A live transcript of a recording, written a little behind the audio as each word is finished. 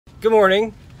Good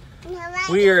morning.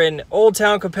 We are in Old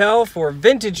Town Capel for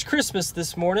Vintage Christmas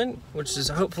this morning, which is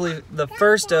hopefully the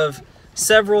first of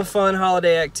several fun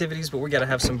holiday activities, but we gotta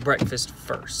have some breakfast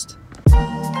first.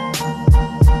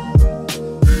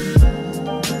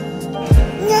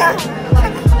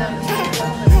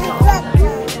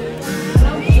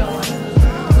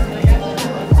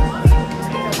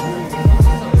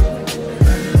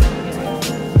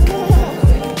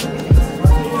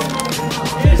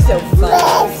 So funny.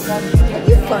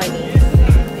 You're funny.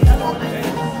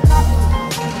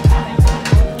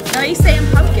 No, he's saying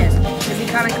pumpkin because he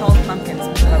kind of calls pumpkins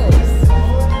puppies.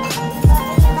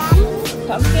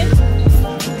 Pumpkin?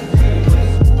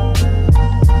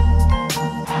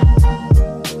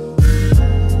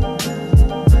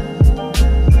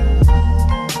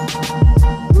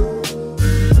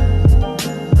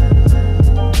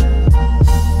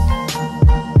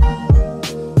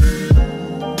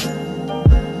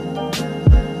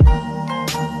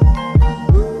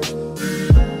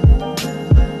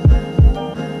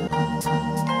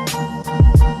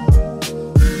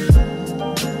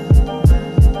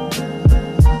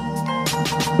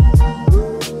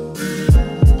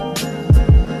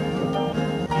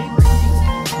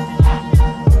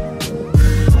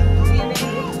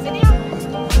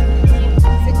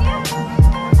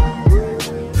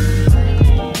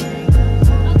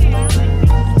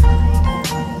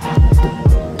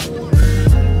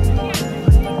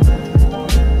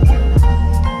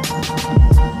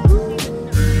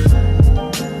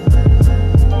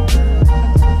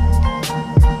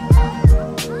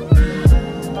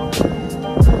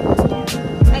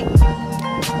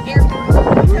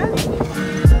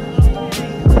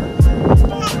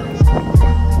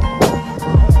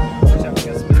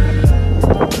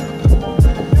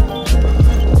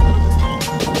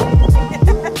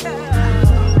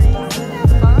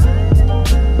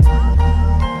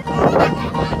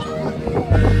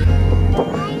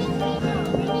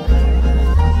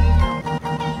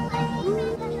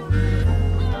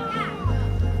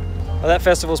 Well, that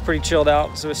festival is pretty chilled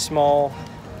out, so it's small.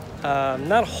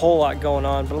 Not a whole lot going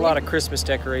on, but a lot of Christmas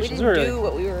decorations. We didn't do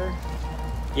what we were.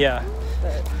 Yeah.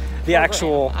 The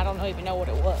actual I don't even know what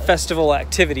it was. Festival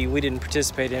activity we didn't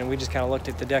participate in. We just kind of looked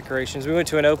at the decorations. We went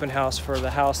to an open house for the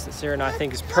house that Sarah and I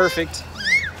think is perfect,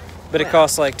 but it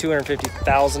costs like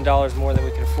 $250,000 more than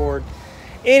we can afford.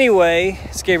 Anyway,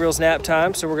 it's Gabriel's nap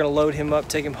time, so we're gonna load him up,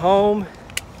 take him home,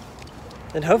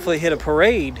 and hopefully hit a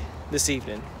parade this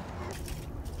evening.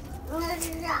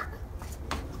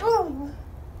 Boom.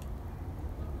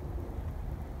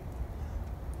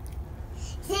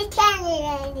 She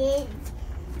can't it.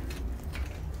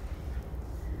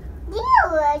 You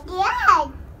again.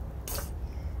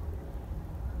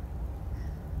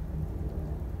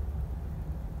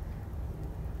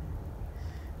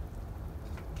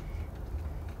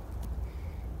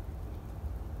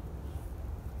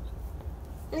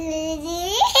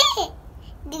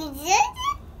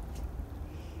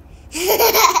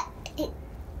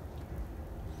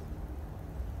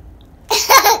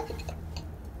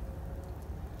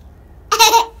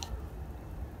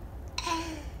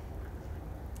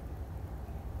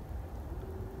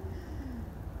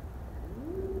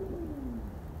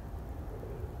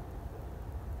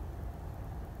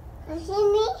 See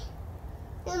me?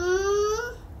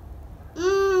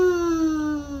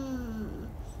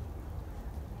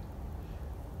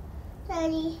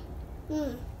 Daddy.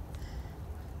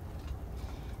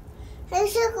 I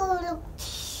should go look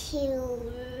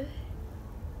cute.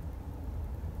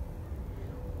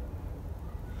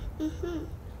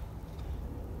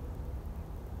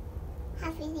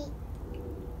 Happy day.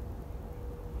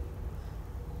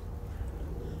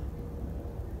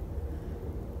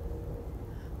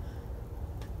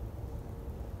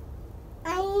 I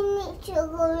need to go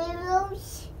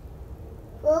rose,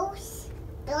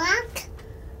 black.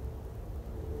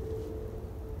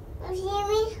 You see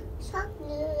me?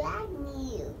 Something like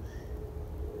you.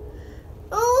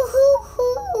 Oh, hoo,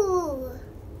 hoo.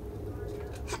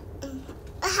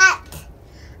 A hat.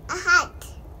 A hat.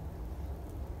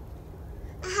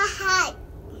 A hat.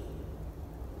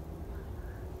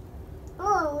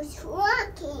 Oh, it's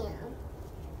working.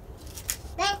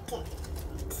 Better.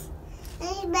 It's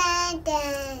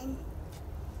better.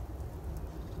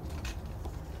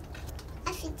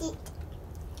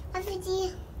 I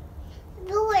did.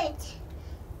 Do it.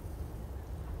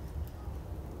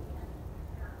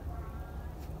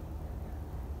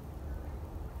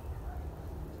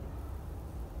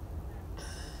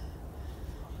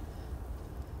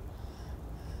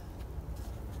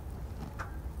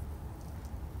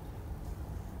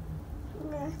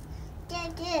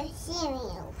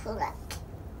 cereal for that.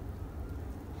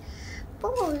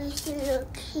 boys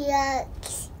look cute.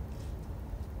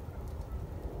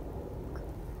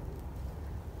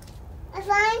 I'm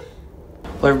fine.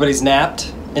 Well, everybody's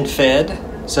napped and fed,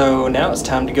 so now it's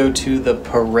time to go to the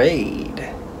parade.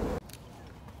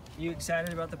 You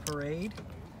excited about the parade?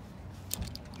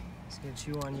 Let's get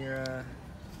you on your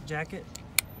jacket.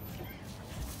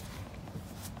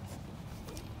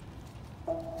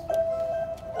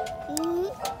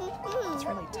 It's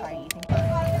really tight.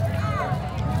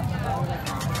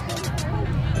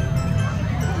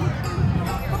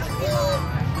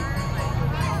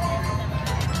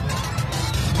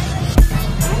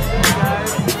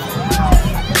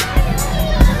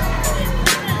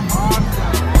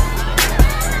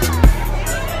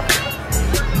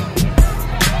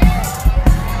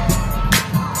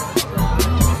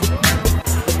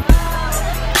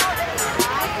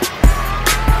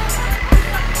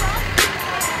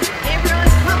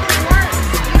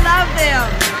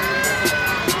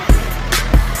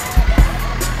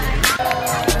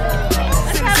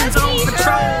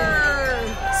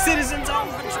 Citizens on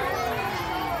patrol!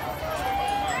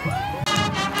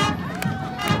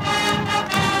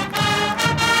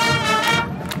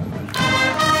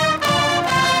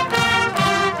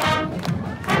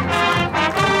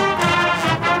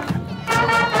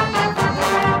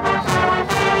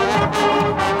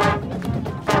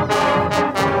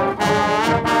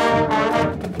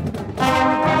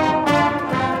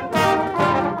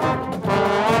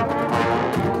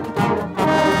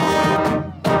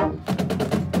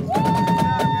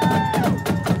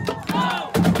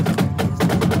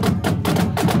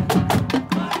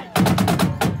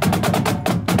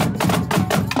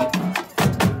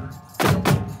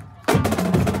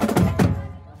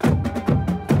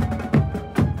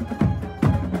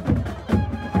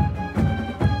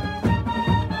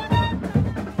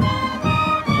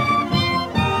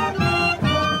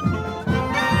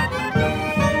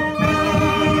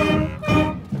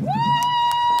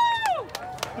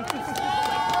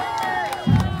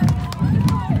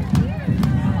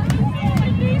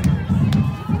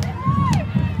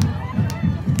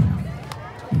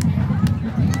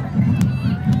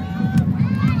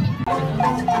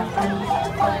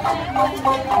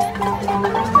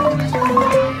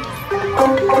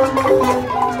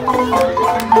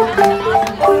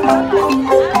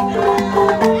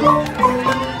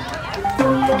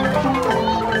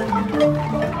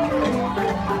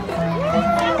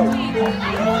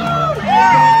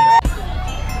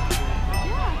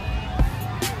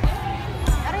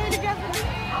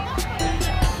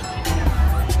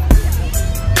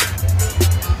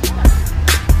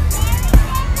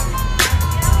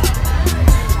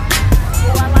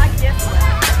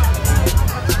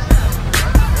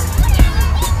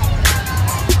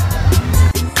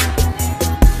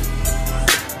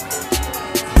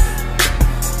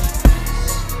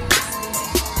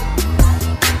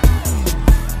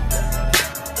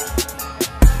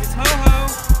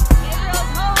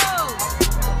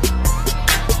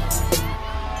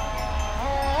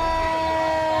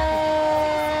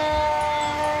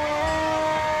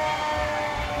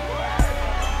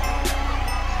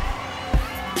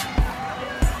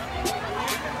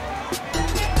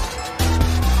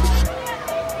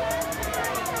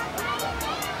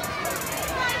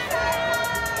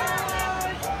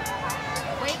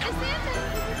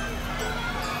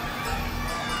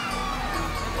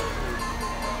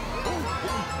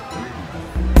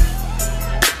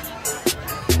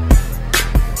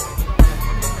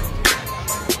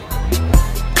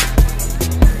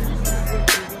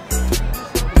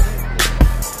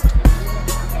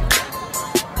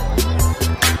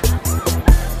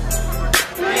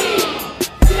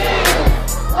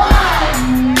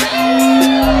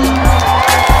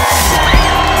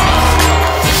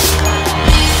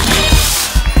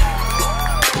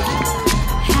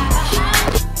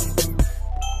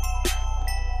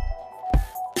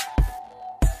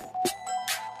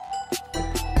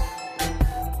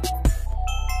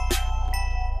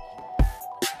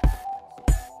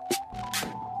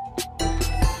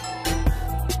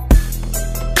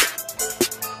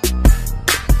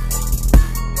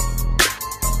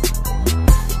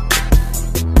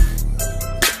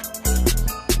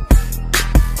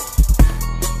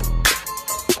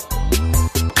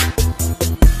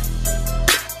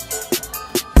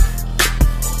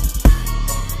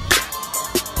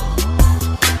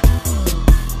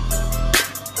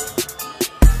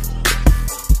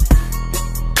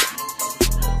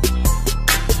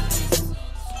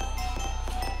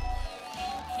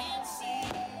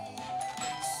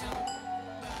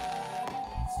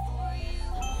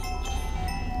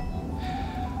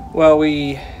 Well,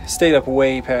 we stayed up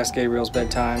way past Gabriel's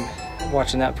bedtime,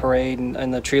 watching that parade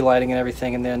and the tree lighting and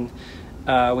everything. And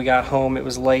then we got home, it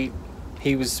was late.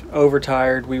 He was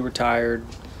overtired, we were tired.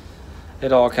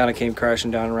 It all kind of came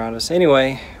crashing down around us.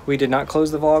 Anyway, we did not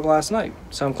close the vlog last night,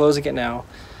 so I'm closing it now.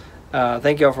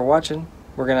 Thank you all for watching.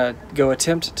 We're gonna go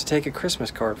attempt to take a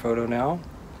Christmas card photo now.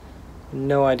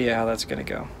 No idea how that's gonna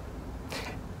go.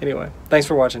 Anyway, thanks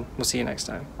for watching. We'll see you next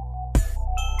time.